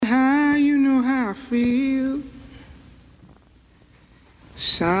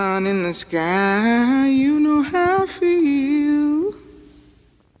Sun in the sky, you know how I feel.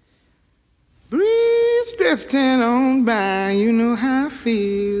 Breeze drifting on by, you know how I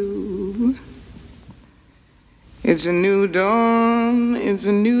feel. It's a new dawn, it's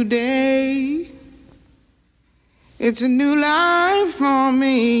a new day. It's a new life for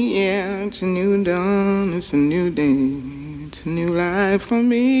me, yeah. It's a new dawn, it's a new day. It's a new life for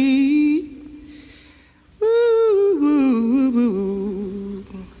me. Ooh, ooh, ooh.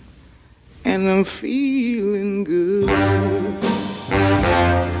 And I'm feeling good.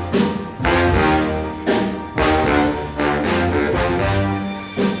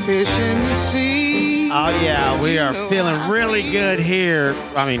 Fish in the sea. Oh, yeah, we are feeling really good here.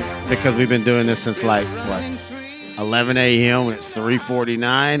 I mean, because we've been doing this since like, what, 11 a.m. and it's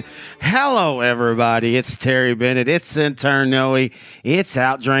 3:49. Hello, everybody. It's Terry Bennett. It's Intern Noe. It's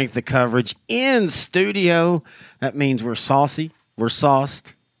Outdrank the Coverage in studio. That means we're saucy, we're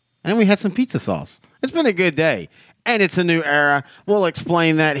sauced, and we had some pizza sauce. It's been a good day, and it's a new era. We'll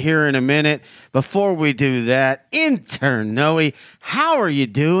explain that here in a minute. Before we do that, Intern Noe, how are you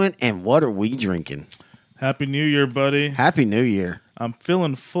doing, and what are we drinking? Happy New Year, buddy. Happy New Year. I'm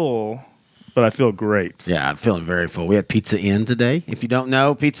feeling full, but I feel great. Yeah, I'm feeling very full. We had Pizza Inn today. If you don't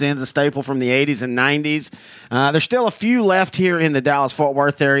know, Pizza Inn's a staple from the 80s and 90s. There's still a few left here in the Dallas-Fort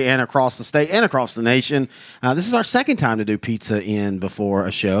Worth area and across the state and across the nation. This is our second time to do Pizza Inn before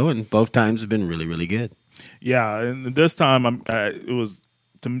a show, and both times have been really, really good. Yeah, and this time it was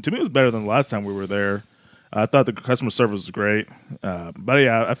to me it was better than the last time we were there. I thought the customer service was great, but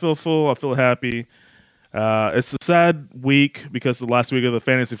yeah, I feel full. I feel happy. It's a sad week because the last week of the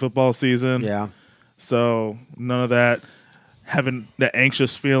fantasy football season. Yeah. So none of that, having that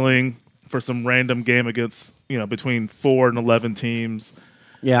anxious feeling for some random game against, between 4 and 11 teams.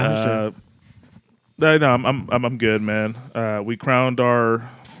 Yeah. I'm good, man. We crowned our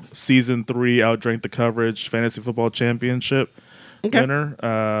season 3 Outdrank the Coverage fantasy football championship winner.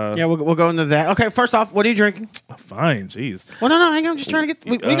 Yeah, we'll go into that. Okay, first off, what are you drinking? Fine, jeez. Well, no, hang on. I'm just trying to get...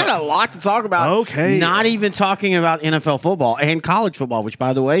 We got a lot to talk about. Okay. Not even talking about NFL football and college football, which,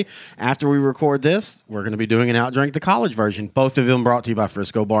 by the way, after we record this, we're going to be doing an Outdrink the College version. Both of them brought to you by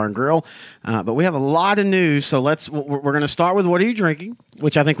Frisco Bar and Grill. But we have a lot of news, so we're going to start with what are you drinking,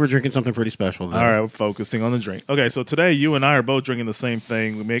 which I think we're drinking something pretty special today. All right, we're focusing on the drink. Okay, so today you and I are both drinking the same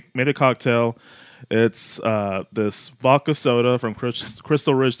thing. We made a cocktail. It's this vodka soda from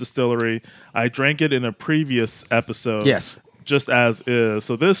Crystal Ridge Distillery. I drank it in a previous episode. Yes. Just as is.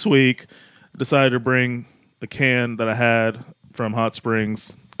 So this week, I decided to bring a can that I had from Hot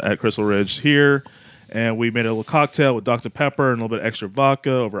Springs at Crystal Ridge here. And we made a little cocktail with Dr. Pepper and a little bit extra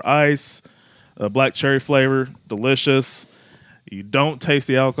vodka over ice. Black cherry flavor. Delicious. You don't taste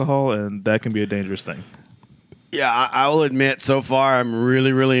the alcohol, and that can be a dangerous thing. Yeah, I will admit, so far I'm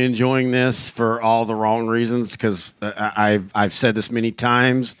really, really enjoying this for all the wrong reasons because I've said this many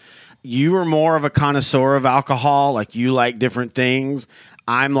times. You are more of a connoisseur of alcohol, like you like different things.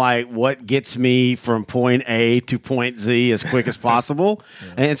 I'm like, what gets me from point A to point Z as quick as possible?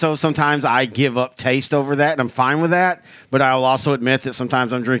 Yeah. And so sometimes I give up taste over that, and I'm fine with that. But I will also admit that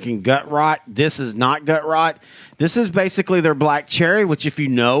sometimes I'm drinking gut rot. This is not gut rot. This is basically their black cherry, which, if you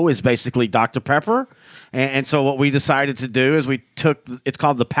know, is basically Dr. Pepper. And so what we decided to do is it's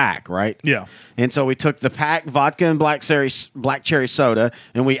called the Pack, right? Yeah. And so we took the Pack vodka and black cherry soda,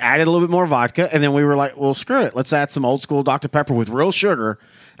 and we added a little bit more vodka, and then we were like, well, screw it. Let's add some old school Dr. Pepper with real sugar.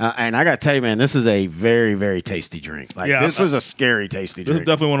 And I got to tell you, man, this is a very, very tasty drink. This is a scary tasty drink. This is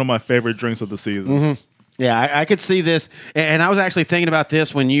definitely one of my favorite drinks of the season. Mm-hmm. Yeah, I could see this. And I was actually thinking about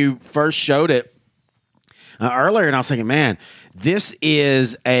this when you first showed it earlier, and I was thinking, man, this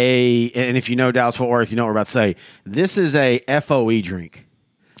is and if you know Dallas-Fort Worth, you know what we're about to say. This is a FOE drink.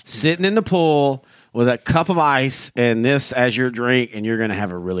 Sitting in the pool with a cup of ice and this as your drink, and you're going to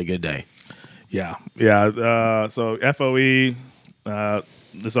have a really good day. Yeah. So FOE,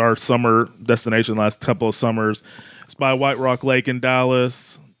 this is our summer destination last couple of summers. It's by White Rock Lake in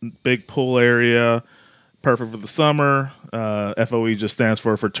Dallas, big pool area, perfect for the summer. FOE just stands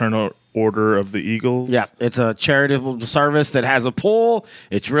for Fraternal Order of the Eagles. Yeah, it's a charitable service that has a pool.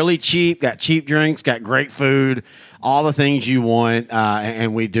 It's really cheap, got cheap drinks, got great food, all the things you want,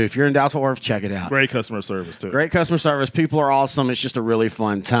 and we do. If you're in Dallas-Fort Worth, check it out. Great customer service, too. Great customer service. People are awesome. It's just a really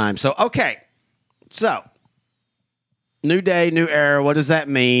fun time. So, okay. So, new day, new era. What does that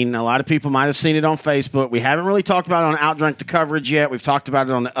mean? A lot of people might have seen it on Facebook. We haven't really talked about it on Outdrank the Coverage yet. We've talked about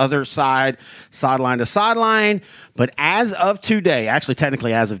it on the other side, sideline to sideline. But as of today, actually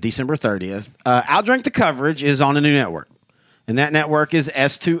technically as of December 30th, Outdrank the Coverage is on a new network. And that network is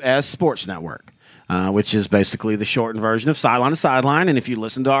S2S Sports Network. which is basically the shortened version of Sideline to Sideline. And if you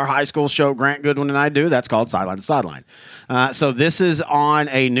listen to our high school show, Grant Goodwin and I do, that's called Sideline to Sideline. So this is on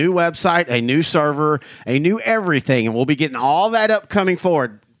a new website, a new server, a new everything, and we'll be getting all that up coming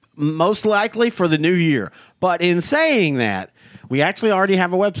forward, most likely for the new year. But in saying that, we actually already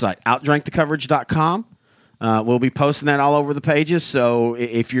have a website, outdrankthecoverage.com. We'll be posting that all over the pages. So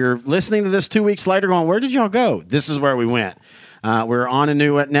if you're listening to this 2 weeks later going, where did y'all go? This is where we went. We're on a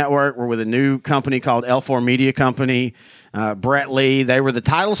new network. We're with a new company called L4 Media Company. Brett Lee, they were the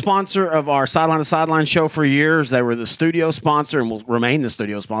title sponsor of our Sideline to Sideline show for years. They were the studio sponsor and will remain the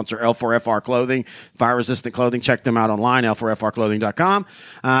studio sponsor, L4FR Clothing, fire-resistant clothing. Check them out online, L4FRclothing.com.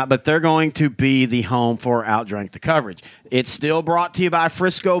 But they're going to be the home for Outdrank the Coverage. It's still brought to you by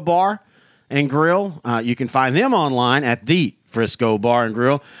Frisco Bar and Grill. You can find them online at the Frisco Bar and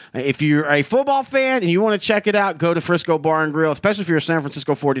Grill. If you're a football fan and you want to check it out, go to Frisco Bar and Grill, especially if you're a San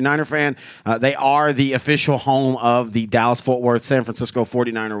Francisco 49er fan. They are the official home of the Dallas-Fort Worth San Francisco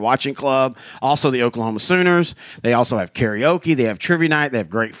 49er Watching Club, also the Oklahoma Sooners. They also have karaoke. They have trivia night. They have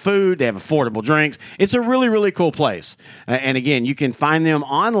great food. They have affordable drinks. It's a really, really cool place. And again, you can find them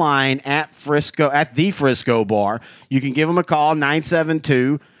online at the Frisco Bar. You can give them a call,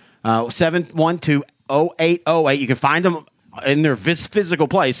 972-712-0808. You can find them in their physical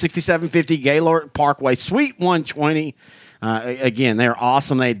place, 6750 Gaylord Parkway, Suite 120. Again, they're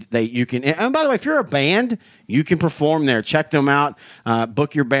awesome. You can, and by the way, if you're a band, you can perform there. Check them out.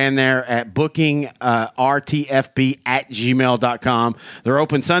 Book your band there at bookingrtfb@gmail.com. They're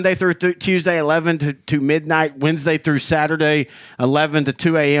open Sunday through Tuesday, 11 to midnight, Wednesday through Saturday, 11 to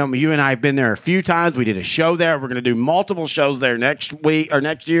 2 a.m. You and I have been there a few times. We did a show there. We're going to do multiple shows there next week or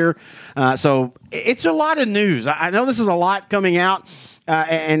next year. So it's a lot of news. I know this is a lot coming out.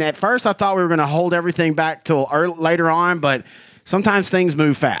 And at first, I thought we were going to hold everything back till later on, but sometimes things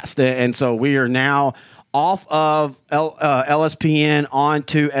move fast. And so we are now off of LSPN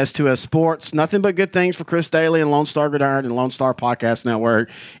onto S2S Sports. Nothing but good things for Chris Daly and Lone Star Gridiron and Lone Star Podcast Network.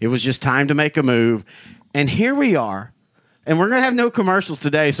 It was just time to make a move. And here we are. And we're going to have no commercials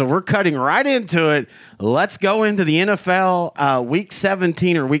today, so we're cutting right into it. Let's go into the NFL week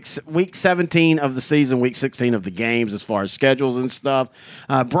 17 or week 17 of the season, week 16 of the games as far as schedules and stuff.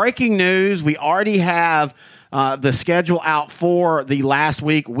 Breaking news, we already have the schedule out for the last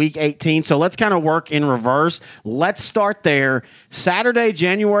week, week 18. So let's kind of work in reverse. Let's start there. Saturday,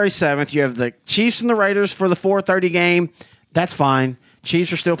 January 7th, you have the Chiefs and the Raiders for the 4:30 game. That's fine.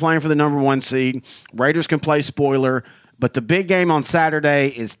 Chiefs are still playing for the number 1 seed. Raiders can play spoiler. But the big game on Saturday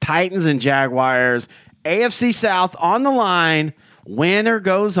is Titans and Jaguars. AFC South on the line. Winner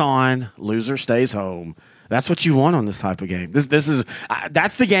goes on. Loser stays home. That's what you want on this type of game. This is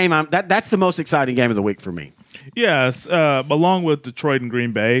that's the game. That's the most exciting game of the week for me. Yes, along with Detroit and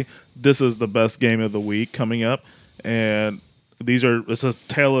Green Bay, this is the best game of the week coming up. And it's a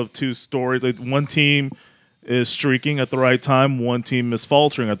tale of two stories. Like, one team is streaking at the right time. One team is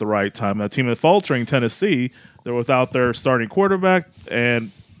faltering at the right time. That team is faltering, Tennessee. They're without their starting quarterback,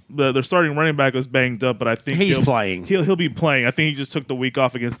 and their starting running back was banged up. But I think he's playing. He'll be playing. I think he just took the week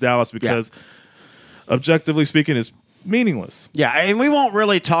off against Dallas because, objectively speaking, it's meaningless. Yeah, and we won't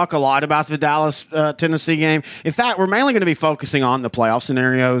really talk a lot about the Dallas-Tennessee game. In fact, we're mainly going to be focusing on the playoff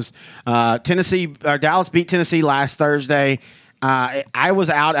scenarios. Dallas beat Tennessee last Thursday. I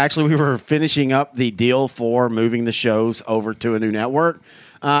was out. Actually, we were finishing up the deal for moving the shows over to a new network.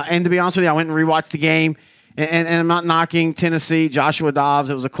 And to be honest with you, I went and rewatched the game. And I'm not knocking Tennessee, Joshua Dobbs.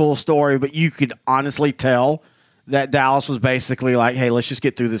 It was a cool story, but you could honestly tell that Dallas was basically like, hey, let's just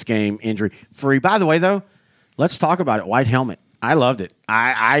get through this game injury-free. By the way, though, let's talk about it. White helmet. I loved it.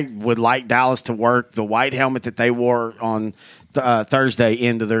 I would like Dallas to work the white helmet that they wore on Thursday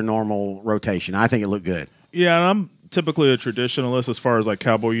into their normal rotation. I think it looked good. Yeah, and I'm typically a traditionalist as far as like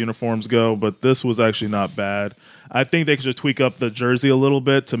cowboy uniforms go, but this was actually not bad. I think they could just tweak up the jersey a little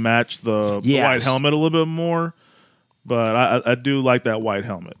bit to match the white helmet a little bit more. But I do like that white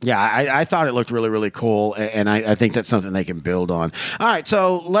helmet. Yeah, I thought it looked really, really cool, and I think that's something they can build on. All right,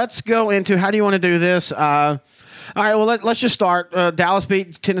 so let's go into how do you want to do this? All right, well, let's just start. Dallas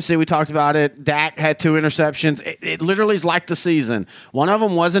beat Tennessee. We talked about it. Dak had 2 interceptions. It literally is like the season. One of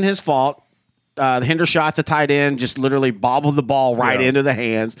them wasn't his fault. The Hendershot, the tight end, just literally bobbled the ball right into the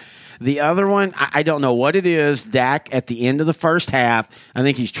hands. The other one, I don't know what it is. Dak, at the end of the first half, I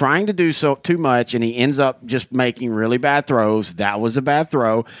think he's trying to do so too much, and he ends up just making really bad throws. That was a bad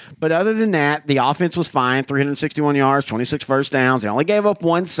throw. But other than that, the offense was fine. 361 yards, 26 first downs. They only gave up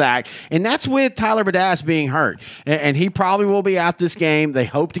 1 sack, and that's with Tyler Badass being hurt. And he probably will be out this game. They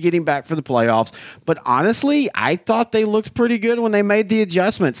hope to get him back for the playoffs. But honestly, I thought they looked pretty good when they made the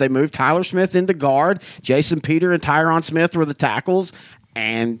adjustments. They moved Tyler Smith into guard. Jason Peter and Tyron Smith were the tackles.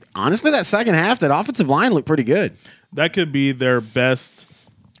 And honestly, that second half, that offensive line looked pretty good. That could be their best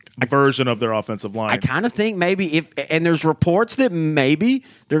version of their offensive line. I kind of think maybe and there's reports that maybe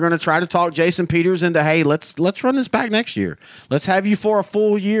they're going to try to talk Jason Peters into, hey, let's run this back next year. Let's have you for a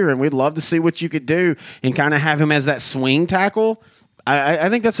full year, and we'd love to see what you could do and kind of have him as that swing tackle. I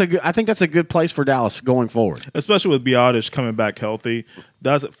think that's a good place for Dallas going forward, especially with Biotish coming back healthy.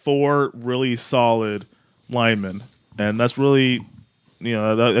 That's 4 really solid linemen, and that's really.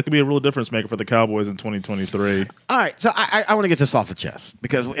 That could be a real difference maker for the Cowboys in 2023. All right, so I want to get this off the chest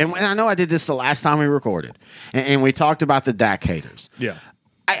because, and I know I did this the last time we recorded, and we talked about the Dak haters. Yeah.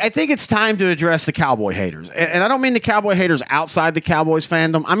 I think it's time to address the Cowboy haters. And I don't mean the Cowboy haters outside the Cowboys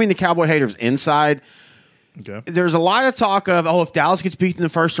fandom. I mean the Cowboy haters inside. Okay. There's a lot of talk of, if Dallas gets beat in the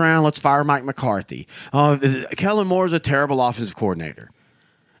first round, let's fire Mike McCarthy. Kellen Moore's a terrible offensive coordinator.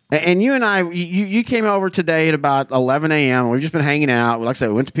 And you and I, you came over today at about 11 a.m. We've just been hanging out. Like I said,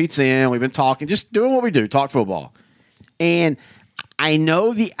 we went to Pizza Inn. We've been talking, just doing what we do, talk football. And I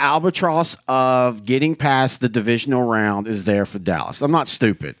know the albatross of getting past the divisional round is there for Dallas. I'm not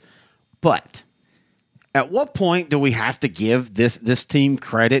stupid. But at what point do we have to give this team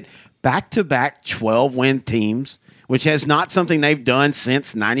credit? Back-to-back 12-win teams, which has not something they've done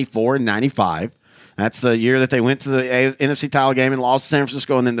since 94 and 95. That's the year that they went to the NFC title game and lost to San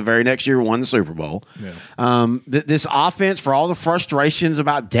Francisco, and then the very next year won the Super Bowl. Yeah. This offense, for all the frustrations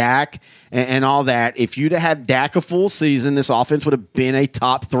about Dak and all that, if you'd have had Dak a full season, this offense would have been a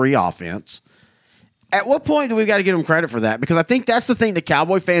top 3 offense. At what point do we got to give them credit for that? Because I think that's the thing that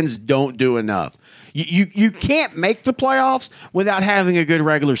Cowboy fans don't do enough. You can't make the playoffs without having a good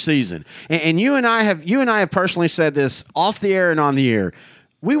regular season. And you and I have personally said this off the air and on the air.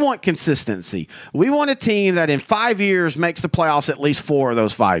 We want consistency. We want a team that in 5 years makes the playoffs at least 4 of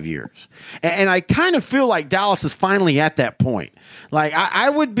those 5 years. And I kind of feel like Dallas is finally at that point. Like, I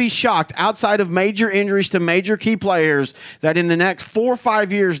would be shocked, outside of major injuries to major key players, that in the next 4 or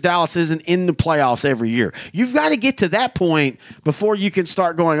 5 years, Dallas isn't in the playoffs every year. You've got to get to that point before you can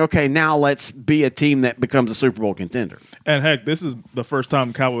start going, okay, now let's be a team that becomes a Super Bowl contender. And, heck, this is the first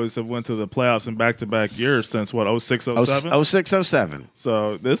time Cowboys have went to the playoffs in back-to-back years since, 06, 07? 06, 07.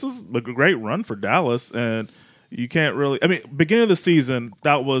 So this is a great run for Dallas, and you can't really – I mean, beginning of the season,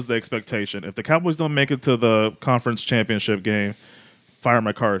 that was the expectation. If the Cowboys don't make it to the conference championship game, fire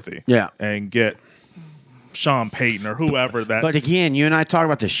McCarthy. Yeah. And get Sean Payton or whoever that – But again, you and I talk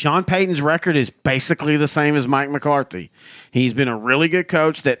about this. Sean Payton's record is basically the same as Mike McCarthy. He's been a really good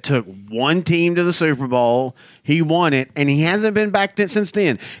coach that took one team to the Super Bowl. He won it, and he hasn't been back since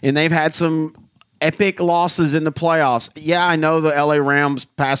then. And they've had some – epic losses in the playoffs. Yeah, I know the LA Rams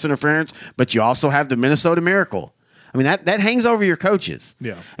pass interference, but you also have the Minnesota Miracle. I mean, that hangs over your coaches.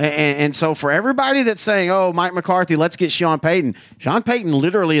 Yeah. And so for everybody that's saying, oh, Mike McCarthy, let's get Sean Payton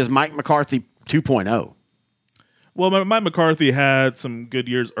literally is Mike McCarthy 2.0. Well, Mike McCarthy had some good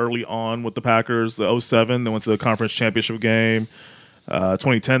years early on with the Packers. The 07, they went to the conference championship game.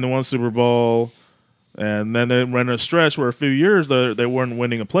 2010, they won the Super Bowl. And then they ran a stretch where a few years they weren't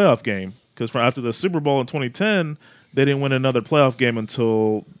winning a playoff game. Because after the Super Bowl in 2010, they didn't win another playoff game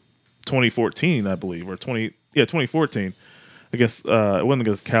until 2014, I believe, or 2014. I guess it wasn't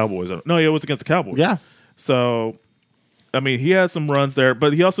against the Cowboys. No, it was against the Cowboys. Yeah. So, I mean, he had some runs there,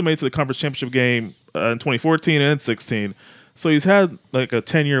 but he also made it to the conference championship game in 2014 and 16. So he's had like a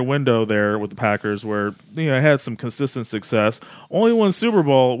 10-year window there with the Packers where had some consistent success. Only won Super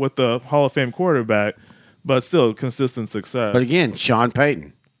Bowl with the Hall of Fame quarterback, but still consistent success. But again, Sean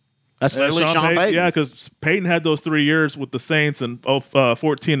Payton. That's literally Sean Payton. Yeah, because Payton had those 3 years with the Saints in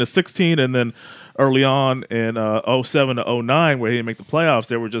 14 to 16, and then early on in 07 to 09, where he didn't make the playoffs,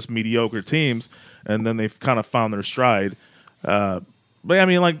 they were just mediocre teams, and then they kind of found their stride. But I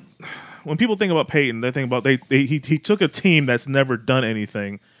mean, like when people think about Payton, they think about he took a team that's never done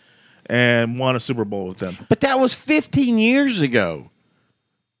anything and won a Super Bowl with them. But that was 15 years ago.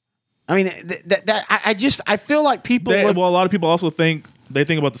 I mean, I feel like people. Well, a lot of people also think. They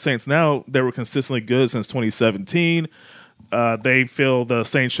think about the Saints now. They were consistently good since 2017. They feel the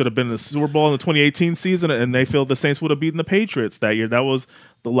Saints should have been in the Super Bowl in the 2018 season, and they feel the Saints would have beaten the Patriots that year. That was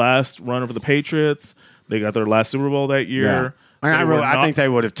the last run of the Patriots. They got their last Super Bowl that year. Yeah. I think they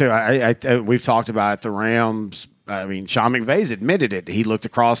would have too. We've talked about it, the Rams. I mean, Sean McVay's admitted it. He looked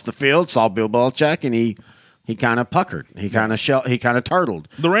across the field, saw Bill Belichick, and he kind of puckered. He kind of turtled.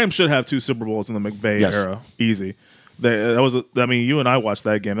 The Rams should have 2 Super Bowls in the McVay era. Easy. You and I watched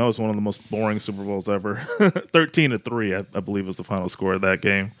that game. That was one of the most boring Super Bowls ever. 13-3, I believe, was the final score of that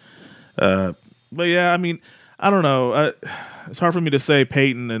game. But yeah, I mean, I don't know. It's hard for me to say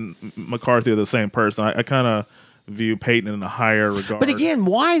Peyton and McCarthy are the same person. I kind of view Peyton in a higher regard. But again,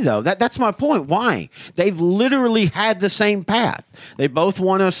 why though? That's my point. Why? They've literally had the same path. They both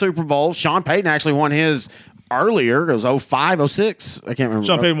won a Super Bowl. Sean Payton actually won his earlier. It was 05, 06. I can't remember.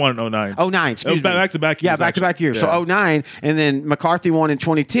 Sean Payton won in 09. 09, excuse me. Back-to-back years. Yeah, back-to-back years. Yeah. So 09, and then McCarthy won in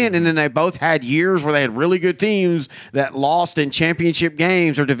 2010, and then they both had years where they had really good teams that lost in championship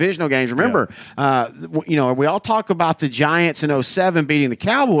games or divisional games. Remember, we all talk about the Giants in 07 beating the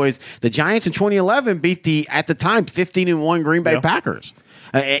Cowboys. The Giants in 2011 beat the, at the time, 15-1 Green Bay Packers.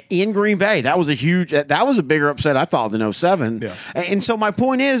 In Green Bay, that was a bigger upset, I thought, than 07. Yeah. And so my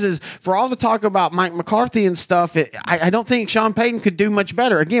point is for all the talk about Mike McCarthy and stuff, I don't think Sean Payton could do much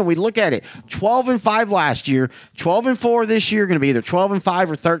better. Again, we look at it, 12-5 last year, 12-4 this year, going to be either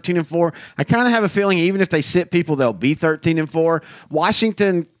 12-5 or 13-4. I kind of have a feeling even if they sit people, they'll be 13-4.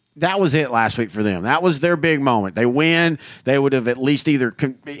 Washington, that was it last week for them. That was their big moment. They win. They would have at least either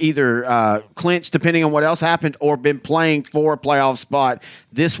clinched, depending on what else happened, or been playing for a playoff spot.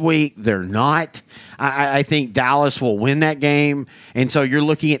 This week, they're not. I think Dallas will win that game, and so you're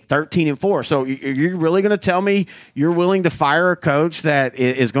looking at 13-4. So you're really going to tell me you're willing to fire a coach that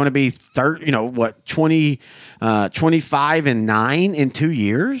is going to be 25-9 in 2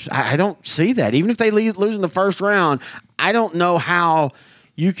 years? I don't see that. Even if they lose in the first round, I don't know how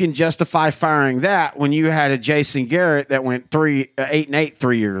you can justify firing that when you had a Jason Garrett that went 8-8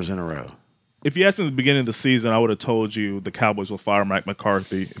 3 years in a row. If you asked me at the beginning of the season, I would have told you the Cowboys will fire Mike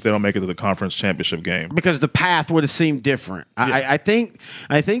McCarthy if they don't make it to the conference championship game. Because the path would have seemed different. Yeah. I think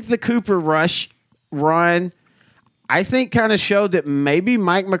the Cooper Rush run, I think, kind of showed that maybe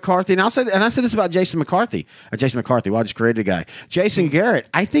Mike McCarthy, and I said this about Jason McCarthy. Well, I just created a guy. Jason Garrett,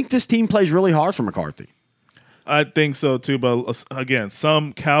 I think this team plays really hard for McCarthy. I think so too, but again,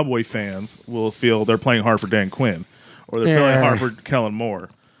 some Cowboy fans will feel they're playing hard for Dan Quinn, or they're playing hard for Kellen Moore.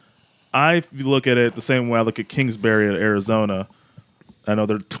 I look at it the same way I look at Kingsbury at Arizona. I know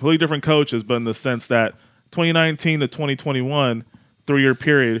they're totally different coaches, but in the sense that 2019 to 2021, 3-year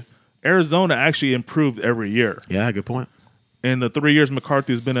period, Arizona actually improved every year. Yeah, good point. In the 3 years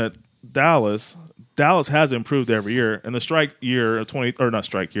McCarthy's been at Dallas has improved every year. In the the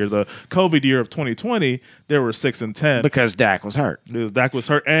COVID year of 2020, they were 6-10 because Dak was hurt. Dak was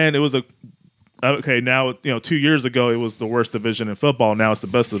hurt, and it was now 2 years ago it was the worst division in football. Now it's the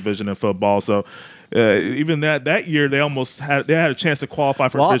best division in football. So even that year they had a chance to qualify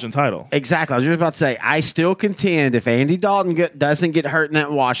for a division title. Exactly. I was just about to say, I still contend if Andy Dalton doesn't get hurt in that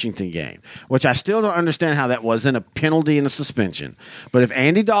Washington game, which I still don't understand how that wasn't a penalty and a suspension. But if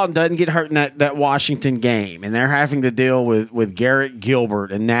Andy Dalton doesn't get hurt in that Washington game and they're having to deal with Garrett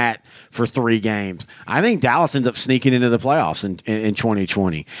Gilbert and that for 3 games, I think Dallas ends up sneaking into the playoffs in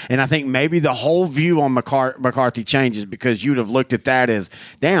 2020. And I think maybe the whole view on McCarthy changes because you'd have looked at that as,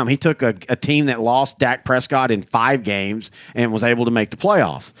 damn, he took a team that lost Dak Prescott in 5 games and was able to make the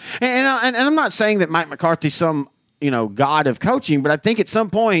playoffs. And I'm not saying that Mike McCarthy's some god of coaching, but I think at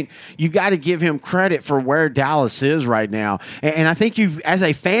some point you got to give him credit for where Dallas is right now. And I think as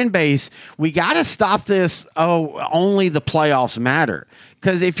a fan base, we got to stop this. Only the playoffs matter.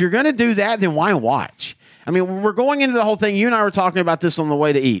 Because if you're going to do that, then why watch? I mean, we're going into the whole thing. You and I were talking about this on the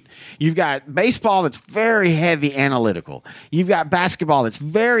way to eat. You've got baseball that's very heavy analytical. You've got basketball that's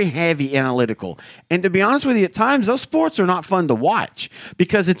very heavy analytical. And to be honest with you, at times, those sports are not fun to watch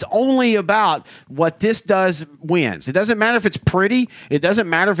because it's only about what this does wins. It doesn't matter if it's pretty. It doesn't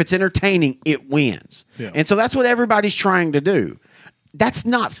matter if it's entertaining. It wins. Yeah. And so that's what everybody's trying to do. That's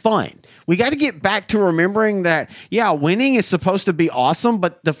not fun. We got to get back to remembering that, winning is supposed to be awesome,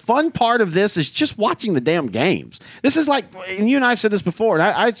 but the fun part of this is just watching the damn games. This is like, and you and I have said this before, and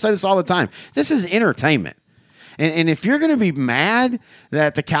I say this all the time, this is entertainment. And if you're going to be mad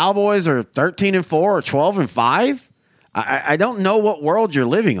that the Cowboys are 13-4 or 12-5, I don't know what world you're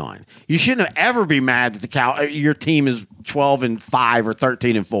living on. You shouldn't ever be mad that your team is 12-5 or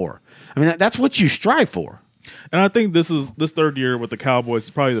 13-4. I mean, that's what you strive for. And I think this third year with the Cowboys is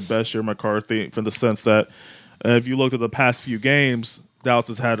probably the best year McCarthy, from the sense that if you looked at the past few games, Dallas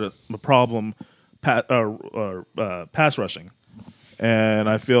has had a problem pass rushing. And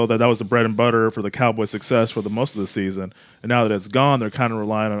I feel that was the bread and butter for the Cowboys' success for the most of the season. And now that it's gone, they're kind of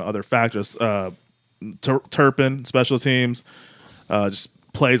relying on other factors. Turpin, special teams, just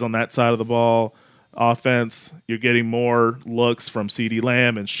plays on that side of the ball. Offense, you're getting more looks from CeeDee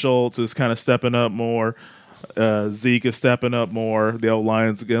Lamb, and Schultz is kind of stepping up more. Zeke is stepping up more. The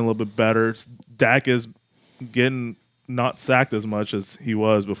O-line's getting a little bit better. Dak is getting not sacked as much as he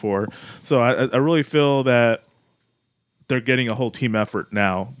was before. So I really feel that they're getting a whole team effort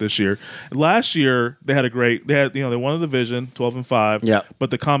now this year. Last year they won the division 12-5. Yeah. But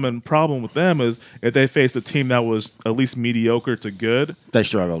the common problem with them is if they faced a team that was at least mediocre to good, They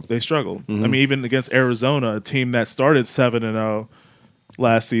struggled. I mean, even against Arizona, a team that started 7-0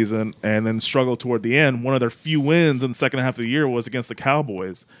 last season and then struggled toward the end. One of their few wins in the second half of the year was against the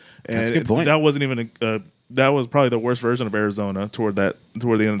Cowboys. And That's a good point. that wasn't even that was probably the worst version of Arizona toward the end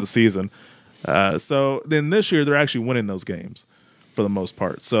of the season. So then this year they're actually winning those games for the most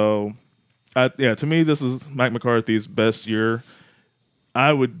part. So to me, this is Mike McCarthy's best year.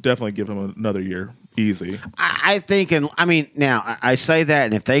 I would definitely give him another year, easy. I think, and I mean, now I say that,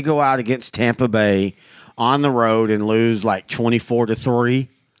 and if they go out against Tampa Bay on the road and lose like 24-3,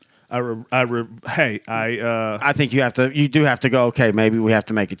 I think you do have to go. Okay, maybe we have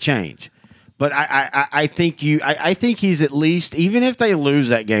to make a change. But I think he's at least, even if they lose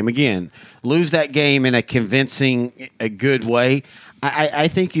that game again, lose that game in a convincing, a good way. I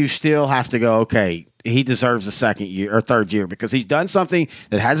think you still have to go. Okay, he deserves a second year or third year because he's done something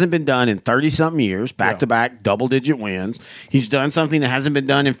that hasn't been done in 30-something years, back-to-back double-digit wins. He's done something that hasn't been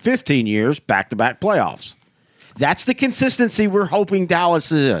done in 15 years, back-to-back playoffs. That's the consistency we're hoping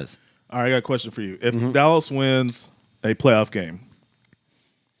Dallas is. All right, I got a question for you. If Dallas wins a playoff game,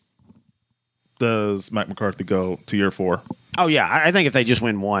 does Mike McCarthy go to year 4? Oh, yeah. I think if they just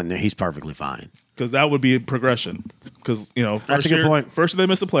win one, he's perfectly fine. Because that would be progression. Because, That's a good point. First year they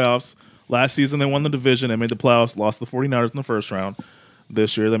missed the playoffs. Last season they won the division. They made the playoffs, lost the 49ers in the first round.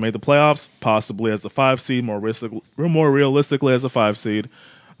 This year they made the playoffs, possibly as the 5 seed, more realistically as a 5 seed,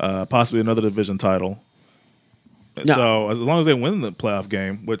 possibly another division title. No. So as long as they win the playoff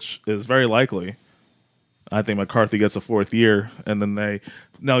game, which is very likely, I think McCarthy gets a 4th year, and then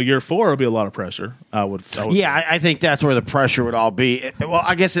year 4 will be a lot of pressure. I would Yeah, I think that's where the pressure would all be. Well,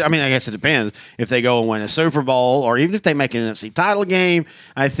 I guess it depends. If they go and win a Super Bowl, or even if they make an NFC title game,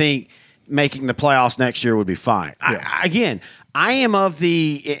 I think making the playoffs next year would be fine. Yeah. I am of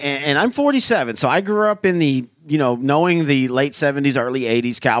and I'm 47, so I grew up in the, knowing the late 70s, early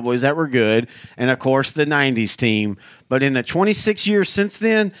 80s Cowboys that were good, and of course the 90s team. But in the 26 years since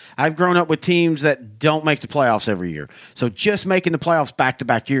then, I've grown up with teams that don't make the playoffs every year. So just making the playoffs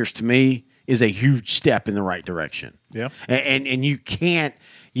back-to-back years, to me, is a huge step in the right direction. Yeah. And you can't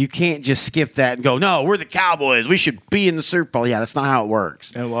just skip that and go, no, we're the Cowboys, we should be in the Super Bowl. Yeah, that's not how it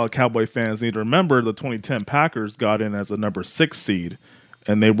works. And a lot of Cowboy fans need to remember the 2010 Packers got in as a number 6 seed,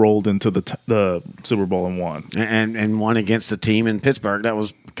 and they rolled into the Super Bowl and won. And won against a team in Pittsburgh that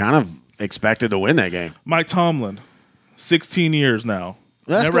was kind of expected to win that game. Mike Tomlin, 16 years now.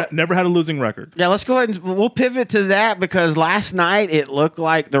 Never had a losing record. Yeah, let's go ahead and we'll pivot to that because last night it looked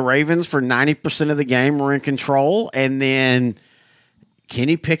like the Ravens for 90% of the game were in control, and then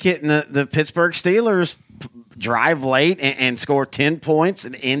Kenny Pickett and the Pittsburgh Steelers drive late and score 10 points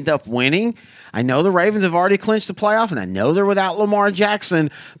and end up winning. I know the Ravens have already clinched the playoff, and I know they're without Lamar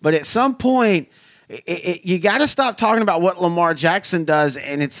Jackson, but at some point, you got to stop talking about what Lamar Jackson does,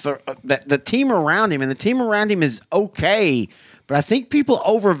 and it's the team around him, and the team around him is okay, but I think people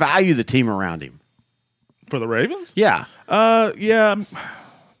overvalue the team around him. For the Ravens? Yeah. Yeah.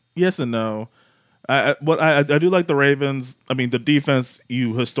 Yes and no. I do like the Ravens. I mean, the defense,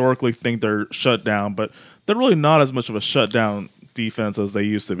 you historically think they're shut down, but they're really not as much of a shutdown defense as they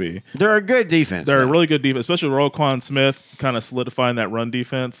used to be. They're a good defense. They're a really good defense, especially Roquan Smith kind of solidifying that run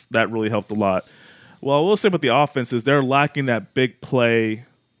defense. That really helped a lot. Well, we'll say about the offense is they're lacking that big playmaker.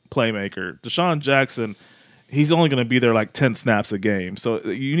 Deshaun Jackson, he's only going to be there like 10 snaps a game. So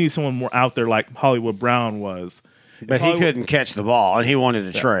you need someone more out there like Hollywood Brown was. But he couldn't catch the ball, and he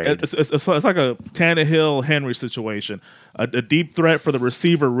wanted to trade. It's like a Tannehill-Henry situation. A deep threat for the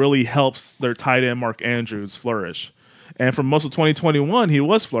receiver really helps their tight end, Mark Andrews, flourish. And for most of 2021, he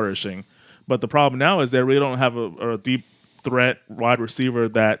was flourishing. But the problem now is they really don't have a deep threat wide receiver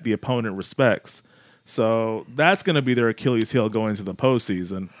that the opponent respects. So that's going to be their Achilles heel going into the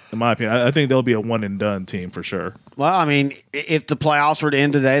postseason, in my opinion. I think they'll be a one-and-done team for sure. Well, I mean, if the playoffs were to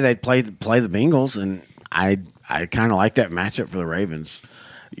end today, they'd play the Bengals, and I kind of like that matchup for the Ravens.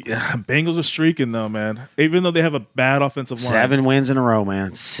 Yeah, Bengals are streaking, though, man. Even though they have a bad offensive line. 7 wins in a row,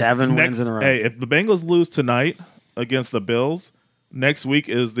 man. 7 wins in a row. Hey, if the Bengals lose tonight against the Bills, next week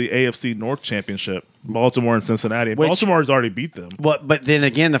is the AFC North Championship. Baltimore and Cincinnati. Baltimore has already beat them. But then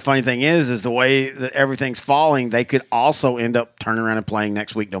again, the funny thing is the way that everything's falling, they could also end up turning around and playing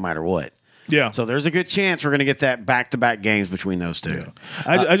next week no matter what. Yeah. So there's a good chance we're going to get that back-to-back games between those two. Yeah.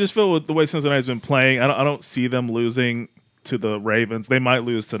 I just feel with the way Cincinnati's been playing, I don't see them losing to the Ravens. They might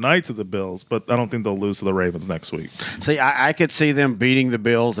lose tonight to the Bills, but I don't think they'll lose to the Ravens next week. See, I could see them beating the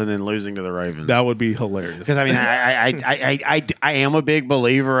Bills and then losing to the Ravens. That would be hilarious. Because, I mean, I am a big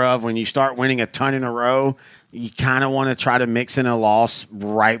believer of when you start winning a ton in a row, you kind of want to try to mix in a loss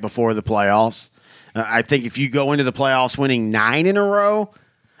right before the playoffs. I think if you go into the playoffs winning 9 in a row,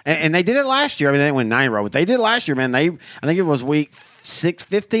 and they did it last year. I mean, they didn't win 9 in a row, but they did it last year, man. I think it was week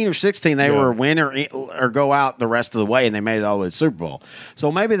 15 or 16. They were win or go out the rest of the way, and they made it all the way to the Super Bowl.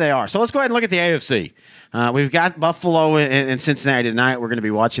 So maybe they are. So let's go ahead and look at the AFC. We've got Buffalo and Cincinnati tonight. We're going to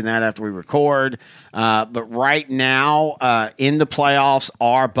be watching that after we record. But right now, in the playoffs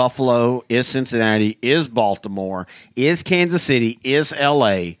are Buffalo, is Cincinnati, is Baltimore, is Kansas City, is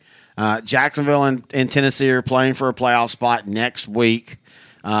L.A. Jacksonville and Tennessee are playing for a playoff spot next week.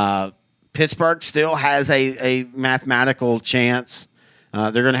 Pittsburgh still has a mathematical chance.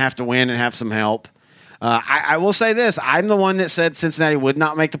 They're going to have to win and have some help. I will say this. I'm the one that said Cincinnati would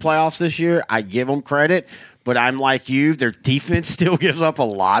not make the playoffs this year. I give them credit, but I'm like you. Their defense still gives up a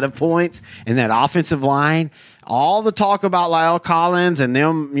lot of points, and that offensive line, all the talk about Lyle Collins and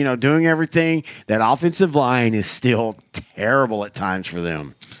them, doing everything, that offensive line is still terrible at times for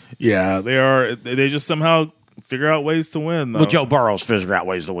them. Yeah, they are. They just somehow figure out ways to win, though. Well, Joe Burrow's figure out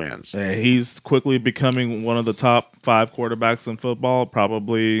ways to win. He's quickly becoming one of the top 5 quarterbacks in football,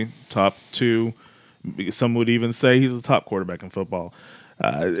 probably top 2. Some would even say he's the top quarterback in football.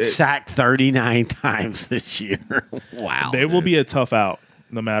 Sacked 39 times this year. Wow. They will be a tough out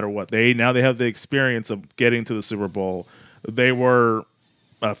no matter what. Now they have the experience of getting to the Super Bowl. They were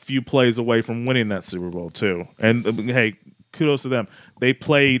a few plays away from winning that Super Bowl, too. And, hey, kudos to them. They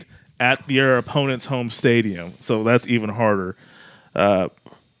played at their opponent's home stadium, so that's even harder. I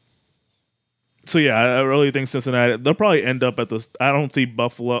really think Cincinnati, they'll probably end up at the – I don't see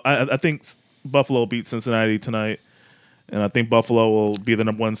Buffalo – I think Buffalo will beat Cincinnati tonight, and I think Buffalo will be the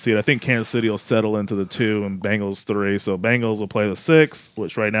number 1 seed. I think Kansas City will settle into the 2 and Bengals 3, so Bengals will play the 6,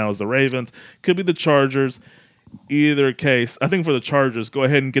 which right now is the Ravens. Could be the Chargers. Either case, I think for the Chargers, go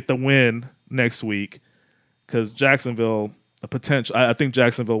ahead and get the win next week because Jacksonville – I think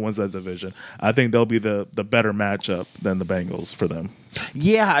Jacksonville wins that division. I think they'll be the better matchup than the Bengals for them.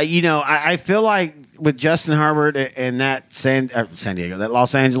 Yeah, I feel like with Justin Herbert and that San Diego, that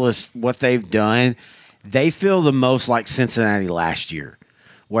Los Angeles, what they've done, they feel the most like Cincinnati last year,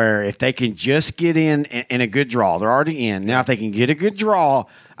 where if they can just get in a good draw, they're already in. Now, if they can get a good draw,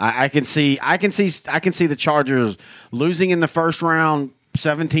 I can see the Chargers losing in the first round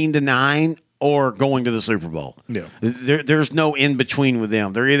 17-9. Or going to the Super Bowl. Yeah. There's no in between with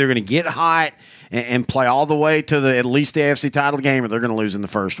them. They're either going to get hot and play all the way to at least the AFC title game, or they're going to lose in the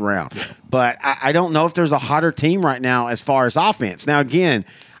first round. Yeah. But I don't know if there's a hotter team right now as far as offense. Now, again,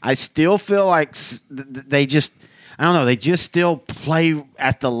 I still feel like they just still play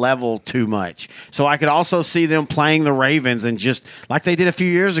at the level too much. So I could also see them playing the Ravens and just like they did a few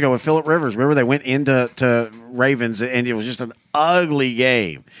years ago with Phillip Rivers. Remember they went into Ravens and it was just an ugly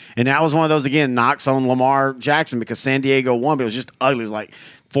game. And that was one of those, again, knocks on Lamar Jackson because San Diego won, but it was just ugly. It was like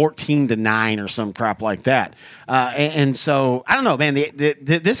 14-9 or some crap like that. And so, I don't know, man,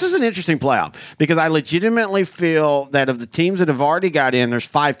 this is an interesting playoff because I legitimately feel that of the teams that have already got in, there's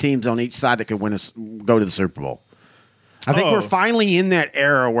 5 teams on each side that could go to the Super Bowl. I think we're finally in that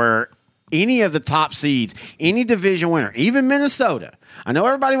era where any of the top seeds, any division winner, even Minnesota. I know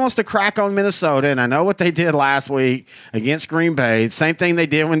everybody wants to crack on Minnesota, and I know what they did last week against Green Bay. Same thing they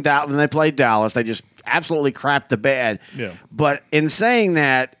did when they played Dallas. They just absolutely crapped the bed. Yeah. But in saying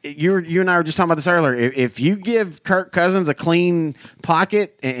that, you and I were just talking about this earlier. If you give Kirk Cousins a clean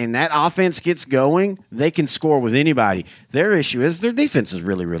pocket and that offense gets going, they can score with anybody. Their issue is their defense is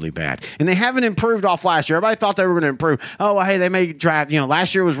really, really bad. And they haven't improved off last year. Everybody thought they were going to improve. Oh, well, hey, they may draft.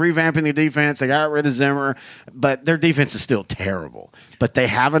 Last year was revamping the defense. They got rid of Zimmer. But their defense is still terrible. But they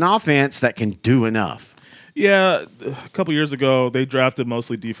have an offense that can do enough. Yeah, a couple years ago, they drafted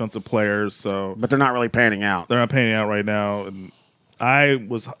mostly defensive players. But they're not really panning out. They're not panning out right now. And I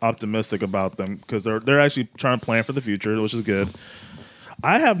was optimistic about them because they're actually trying to plan for the future, which is good.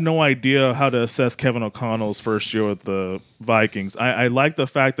 I have no idea how to assess Kevin O'Connell's first year with the Vikings. I like the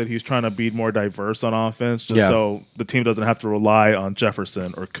fact that he's trying to be more diverse on offense just so the team doesn't have to rely on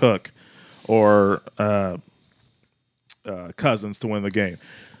Jefferson or Cook or Cousins to win the game.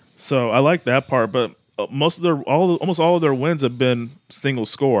 So I like that part, but almost all of their wins have been single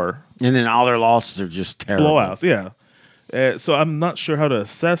score. And then all their losses are just terrible. Blowouts, yeah. So I'm not sure how to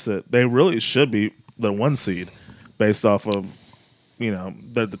assess it. They really should be the 1 seed based off of,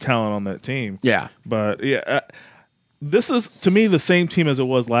 the talent on that team. Yeah. But, yeah, this is, to me, the same team as it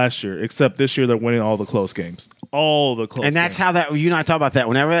was last year, except this year they're winning all the close games. All the close games. And that's how that, you and I talk about that.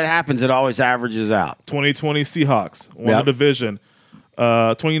 Whenever that happens, it always averages out. 2020 Seahawks won the division.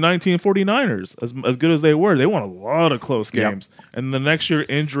 2019 49ers, as good as they were, they won a lot of close games. And the next year,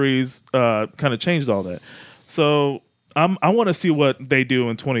 injuries kind of changed all that. So I want to see what they do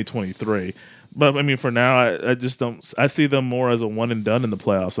in 2023. But, I mean, for now, I just don't – I see them more as a one-and-done in the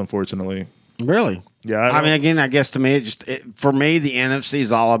playoffs, unfortunately. Really? Yeah. I mean, again, I guess to me, for me, the NFC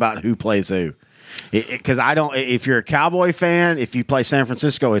is all about who plays who. Because I don't. If you're a Cowboy fan, if you play San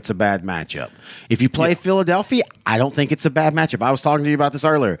Francisco, it's a bad matchup. If you play Philadelphia, I don't think it's a bad matchup. I was talking to you about this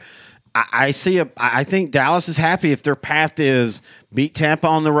earlier. I think Dallas is happy if their path is beat Tampa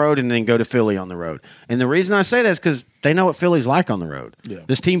on the road and then go to Philly on the road. And the reason I say that is because they know what Philly's like on the road. Yeah.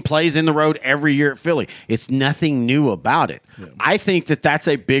 This team plays in the road every year at Philly. It's nothing new about it. Yeah. I think that's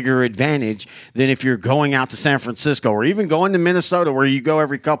a bigger advantage than if you're going out to San Francisco or even going to Minnesota where you go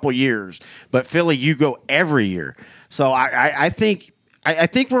every couple years. But Philly, you go every year. So I think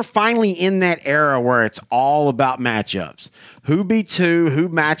we're finally in that era where it's all about matchups. Who beats who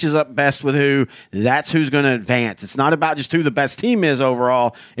matches up best with who, that's who's going to advance. It's not about just who the best team is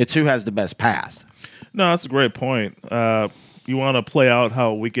overall. It's who has the best path. No, that's a great point. You want to play out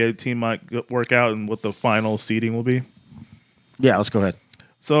how a Week 18 might work out and what the final seeding will be? Yeah, let's go ahead.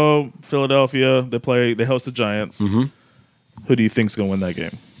 So, Philadelphia, they host the Giants. Mm-hmm. Who do you think's going to win that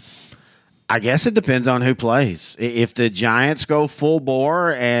game? I guess it depends on who plays. If the Giants go full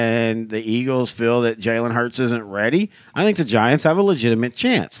bore and the Eagles feel that Jalen Hurts isn't ready, I think the Giants have a legitimate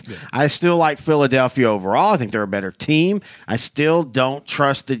chance. Yeah. I still like Philadelphia overall. I think they're a better team. I still don't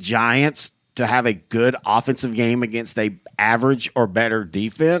trust the Giants to have a good offensive game against a average or better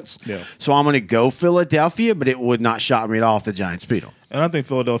defense. Yeah. So I'm going to go Philadelphia, but it would not shock me at all if the Giants beat them. And I think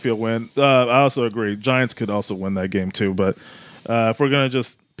Philadelphia win. I also agree. Giants could also win that game too, but if we're going to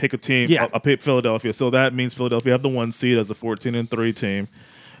just pick a team, I'll pick Philadelphia. So that means Philadelphia have the 1 seed as a 14-3 team.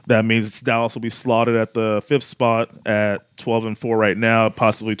 That means Dallas will be slotted at the 5th spot at 12-4 right now,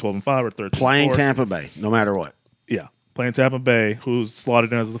 possibly 12-5 or 13-4. Playing Tampa Bay, no matter what. Yeah, playing Tampa Bay, who's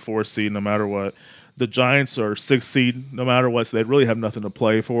slotted in as the 4th seed no matter what. The Giants are 6th seed no matter what, so they really have nothing to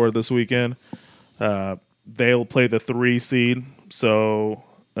play for this weekend. They'll play the 3 seed. So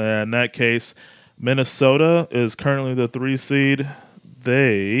in that case, Minnesota is currently the 3 seed. Let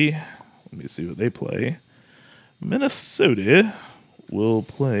me see what they play. Minnesota will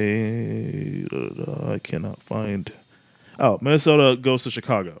play. I cannot find. Oh, Minnesota goes to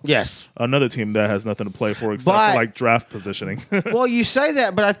Chicago. Yes. Another team that has nothing to play for except for like draft positioning. Well, you say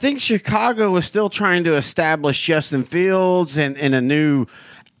that, but I think Chicago is still trying to establish Justin Fields and a new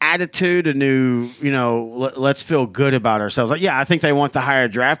attitude, a new, let's feel good about ourselves. Like, yeah, I think they want the higher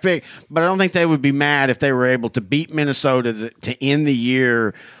draft pick, but I don't think they would be mad if they were able to beat Minnesota to end the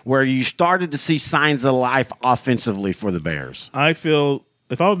year where you started to see signs of life offensively for the Bears. I feel,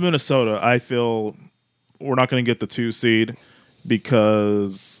 if I was Minnesota, I feel we're not going to get the 2 seed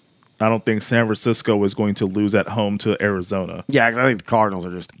because I don't think San Francisco is going to lose at home to Arizona. Yeah, I think the Cardinals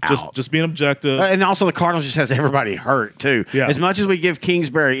are just out. Just being objective. And also the Cardinals just has everybody hurt, too. Yeah. As much as we give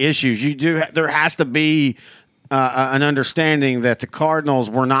Kingsbury issues, there has to be an understanding that the Cardinals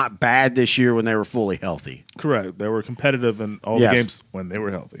were not bad this year when they were fully healthy. Correct. They were competitive in all the games when they were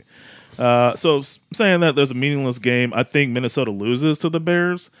healthy. So saying that there's a meaningless game, I think Minnesota loses to the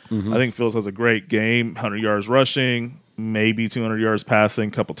Bears. Mm-hmm. I think Fields has a great game, 100 yards rushing, maybe 200 yards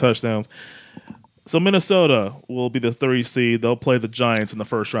passing, couple touchdowns. So Minnesota will be the 3 seed. They'll play the Giants in the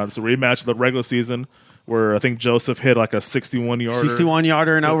first round. It's a rematch of the regular season where I think Joseph hit like a 61-yarder.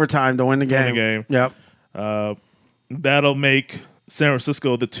 61-yarder in overtime to win the game. Yep. That'll make San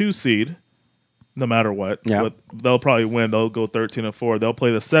Francisco the 2 seed no matter what. Yep. But they'll probably win. They'll go 13-4. They'll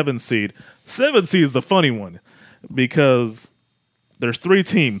play the 7 seed. 7 seed is the funny one because there's 3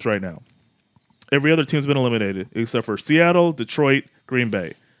 teams right now. Every other team's been eliminated except for Seattle, Detroit, Green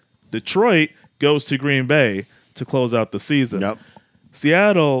Bay. Detroit goes to Green Bay to close out the season. Yep.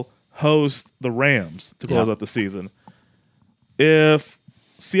 Seattle hosts the Rams to close out the season. If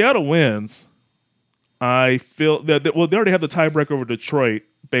Seattle wins, I feel that they already have the tiebreaker over Detroit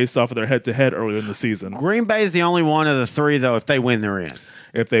based off of their head-to-head earlier in the season. Green Bay is the only one of the 3, though. If they win, they're in.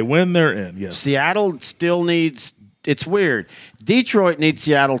 If they win, they're in, yes. Seattle still needs – it's weird. Detroit needs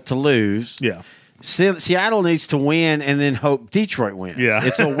Seattle to lose. Yeah. Seattle needs to win and then hope Detroit wins. Yeah.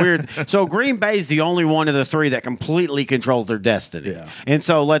 It's a weird – so Green Bay is the only one of the 3 that completely controls their destiny. Yeah. And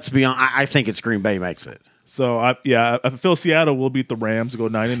so let's be honest, I think it's Green Bay makes it. So I feel Seattle will beat the Rams, go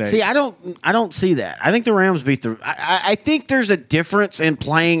 9-8. See, I don't see that. I think the Rams beat the. I think there's a difference in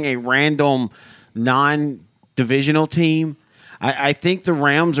playing a random divisional team. I think the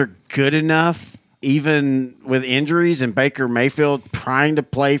Rams are good enough, even with injuries and Baker Mayfield trying to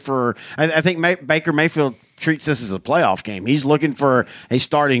play for. I think Baker Mayfield treats this as a playoff game. He's looking for a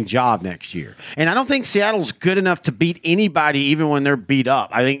starting job next year. And I don't think Seattle's good enough to beat anybody even when they're beat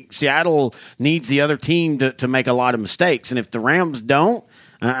up. I think Seattle needs the other team to make a lot of mistakes. And if the Rams don't,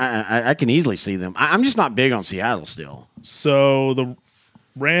 I can easily see them. I'm just not big on Seattle still. So the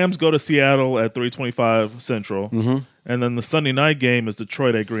Rams go to Seattle at 3:25 Central. Mm-hmm. And then the Sunday night game is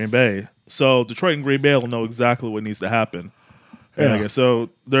Detroit at Green Bay. So Detroit and Green Bay will know exactly what needs to happen. Yeah. So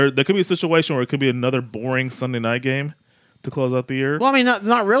there could be a situation where it could be another boring Sunday night game to close out the year. Well, I mean,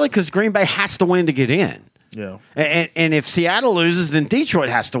 not really, because Green Bay has to win to get in. Yeah. And if Seattle loses, then Detroit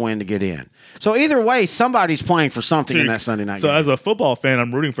has to win to get in. So either way, somebody's playing for something in that Sunday night game. So as a football fan,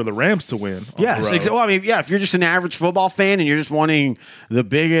 I'm rooting for the Rams to win. Yes. Well, I mean, if you're just an average football fan and you're just wanting the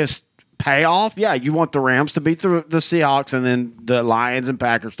biggest payoff, you want the Rams to beat the Seahawks and then the Lions and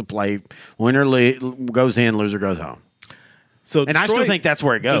Packers to play. Winner goes in, loser goes home. So I still think that's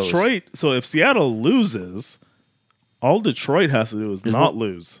where it goes. Detroit. So if Seattle loses, all Detroit has to do is not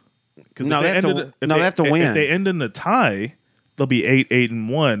lose. No, they have to win. If they end in a tie, they'll be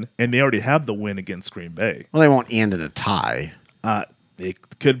 8-1, and they already have the win against Green Bay. Well, they won't end in a tie.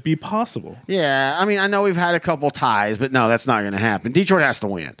 It could be possible. Yeah, I mean, I know we've had a couple ties, but no, that's not going to happen. Detroit has to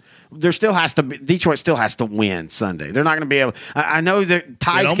win. Detroit still has to win Sunday. They're not going to be able. I know that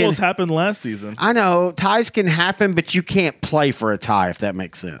ties. It almost happened last season. I know ties can happen, but you can't play for a tie if that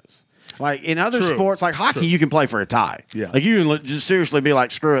makes sense. Like in other sports, like hockey, you can play for a tie. Yeah, like you can just seriously be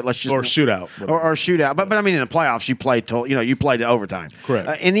like, screw it, let's just or shootout or shootout. But I mean, in the playoffs, you play to overtime.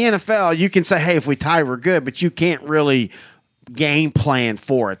 Correct. In the NFL, you can say, hey, if we tie, we're good, but you can't really game plan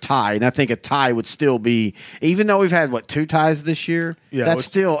for a tie. And I think a tie would still be, even though we've had 2 ties this year. Yeah, that's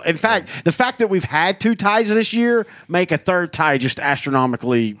still. In fact, the fact that we've had 2 ties this year make a third tie just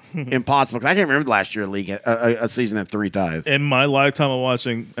astronomically impossible. Because I can't remember last year a season had 3 ties. In my lifetime of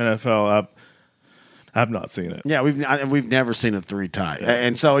watching NFL, I've not seen it. Yeah, we've never seen a 3 tie. Yeah.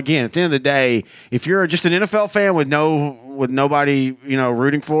 And so again, at the end of the day, if you're just an NFL fan with nobody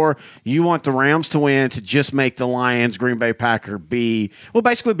rooting for, you want the Rams to win to just make the Lions, Green Bay Packer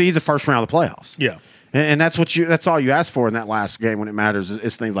basically be the first round of the playoffs. Yeah, and that's all you ask for in that last game when it matters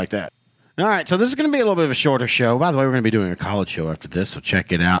is things like that. All right, so this is going to be a little bit of a shorter show. By the way, we're going to be doing a college show after this, so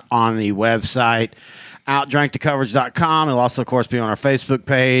check it out on the website, outdrankthecoverage.com. It'll also, of course, be on our Facebook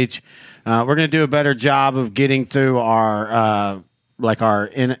page. We're going to do a better job of getting through our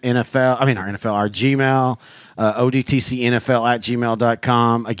NFL, our Gmail,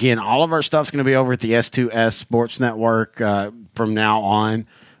 odtcnfl@gmail.com. Again, all of our stuff's going to be over at the S2S Sports Network from now on.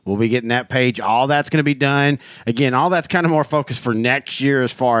 We'll be getting that page. All that's going to be done. Again, all that's kind of more focused for next year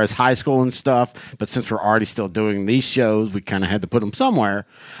as far as high school and stuff. But since we're already still doing these shows, we kind of had to put them somewhere.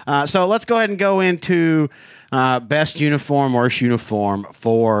 So let's go ahead and go into best uniform, worst uniform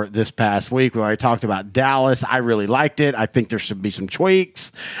for this past week. We already talked about Dallas. I really liked it. I think there should be some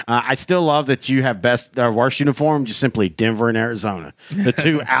tweaks. I still love that you have best or worst uniform, just simply Denver and Arizona. The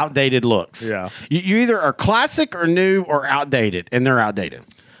 2 outdated looks. Yeah. You either are classic or new or outdated, and they're outdated.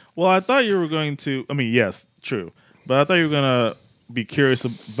 Well, I thought you were going to. I mean, yes, true. But I thought you were going to be curious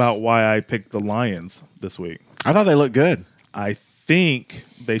about why I picked the Lions this week. I thought they looked good. I think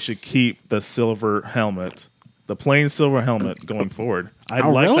they should keep the silver helmet, the plain silver helmet, going forward. I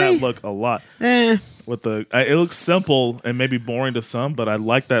like that look a lot. With it looks simple and maybe boring to some, but I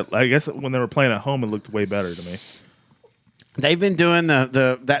like that. I guess when they were playing at home, it looked way better to me. They've been doing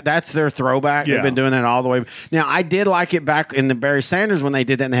that's their throwback. Yeah. They've been doing that all the way. Now, I did like it back in the Barry Sanders when they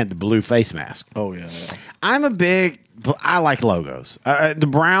did that and they had the blue face mask. Oh, yeah. I like logos. The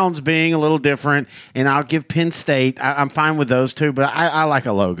Browns being a little different, and I'll give Penn State. I'm fine with those 2, but I like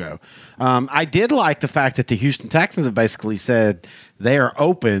a logo. I did like the fact that the Houston Texans have basically said they are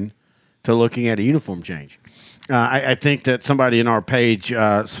open to looking at a uniform change. I think that somebody in our page,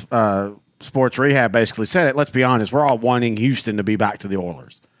 Sports Rehab, basically said it. Let's be honest, we're all wanting Houston to be back to the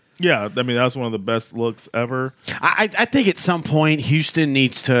Oilers. Yeah, I mean, that's one of the best looks ever. I think at some point Houston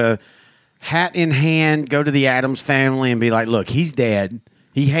needs to, hat in hand, go to the Adams family and be like, look, he's dead.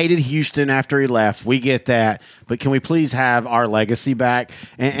 He hated Houston after he left. We get that. But can we please have our legacy back?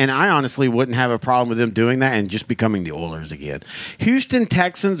 And I honestly wouldn't have a problem with them doing that and just becoming the Oilers again. Houston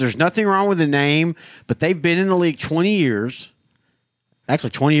Texans, there's nothing wrong with the name, but they've been in the league 20 years.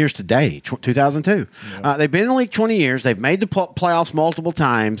 Actually, 20 years today, 2002. Yeah. They've been in the league 20 years. They've made the playoffs multiple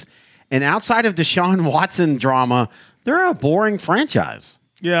times. And outside of Deshaun Watson drama, they're a boring franchise.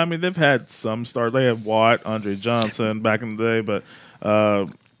 Yeah, I mean, they've had some stars. They had Watt, Andre Johnson back in the day, but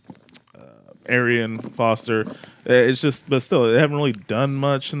Arian Foster. It's just, but still, they haven't really done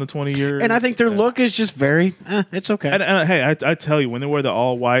much in the 20 years. And I think their look is just very, it's okay. And hey, I tell you, when they wear the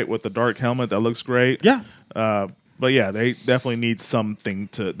all white with the dark helmet, that looks great. Yeah. But yeah, they definitely need something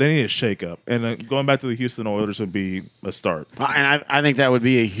they need a shake up. And going back to the Houston Oilers would be a start. And I think that would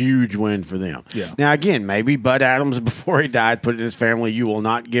be a huge win for them. Yeah. Now, again, maybe Bud Adams, before he died, put it in his family, you will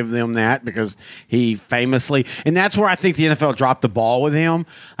not give them that because he famously, and that's where I think the NFL dropped the ball with him.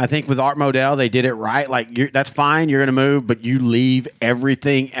 I think with Art Modell, they did it right. Like, that's fine, you're going to move, but you leave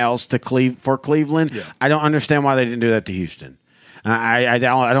everything else to for Cleveland. Yeah. I don't understand why they didn't do that to Houston. I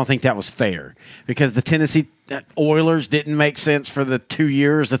don't think that was fair because the Tennessee Oilers didn't make sense for the 2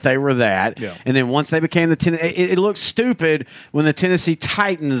 years that they were that. Yeah. And then once they became it looks stupid when the Tennessee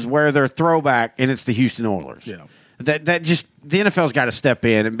Titans wear their throwback and it's the Houston Oilers. Yeah. That just, the NFL's got to step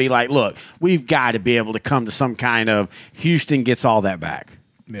in and be like, look, we've got to be able to come to some kind of Houston gets all that back.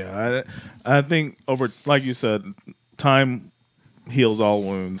 Yeah, I think like you said, time heals all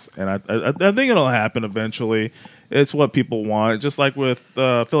wounds, and I think it'll happen eventually. It's what people want. Just like with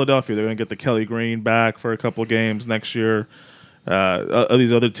Philadelphia, they're going to get the Kelly Green back for a couple of games next year.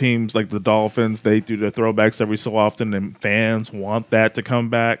 These other teams, like the Dolphins, they do their throwbacks every so often, and fans want that to come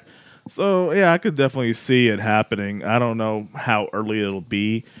back. So, yeah, I could definitely see it happening. I don't know how early it'll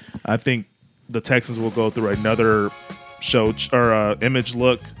be. I think the Texans will go through another image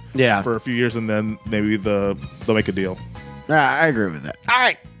look for a few years, and then maybe they'll make a deal. I agree with that. All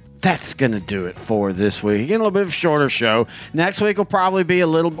right. That's going to do it for this week. Again, a little bit of a shorter show. Next week will probably be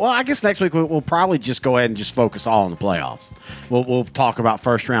I guess next week we'll probably just go ahead and just focus all on the playoffs. We'll talk about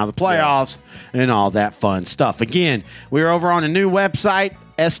first round of the playoffs and all that fun stuff. Again, we're over on a new website,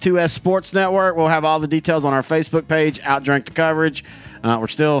 S2S Sports Network. We'll have all the details on our Facebook page, Outdrink the Coverage. We're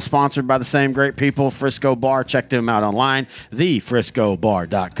still sponsored by the same great people, Frisco Bar. Check them out online,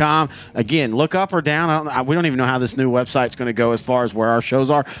 thefriscobar.com. Again, look up or down. We don't even know how this new website's going to go as far as where our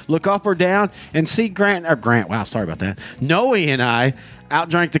shows are. Look up or down and see Grant. Wow, sorry about that. Noe and I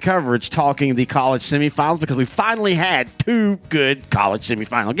outdrank the coverage talking the college semifinals because we finally had 2 good college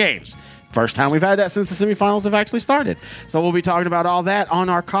semifinal games. First time we've had that since the semifinals have actually started. So we'll be talking about all that on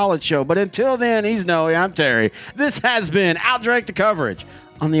our college show. But until then, he's Noe, I'm Terry. This has been Outdrank the Coverage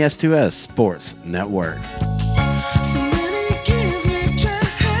on the S2S Sports Network.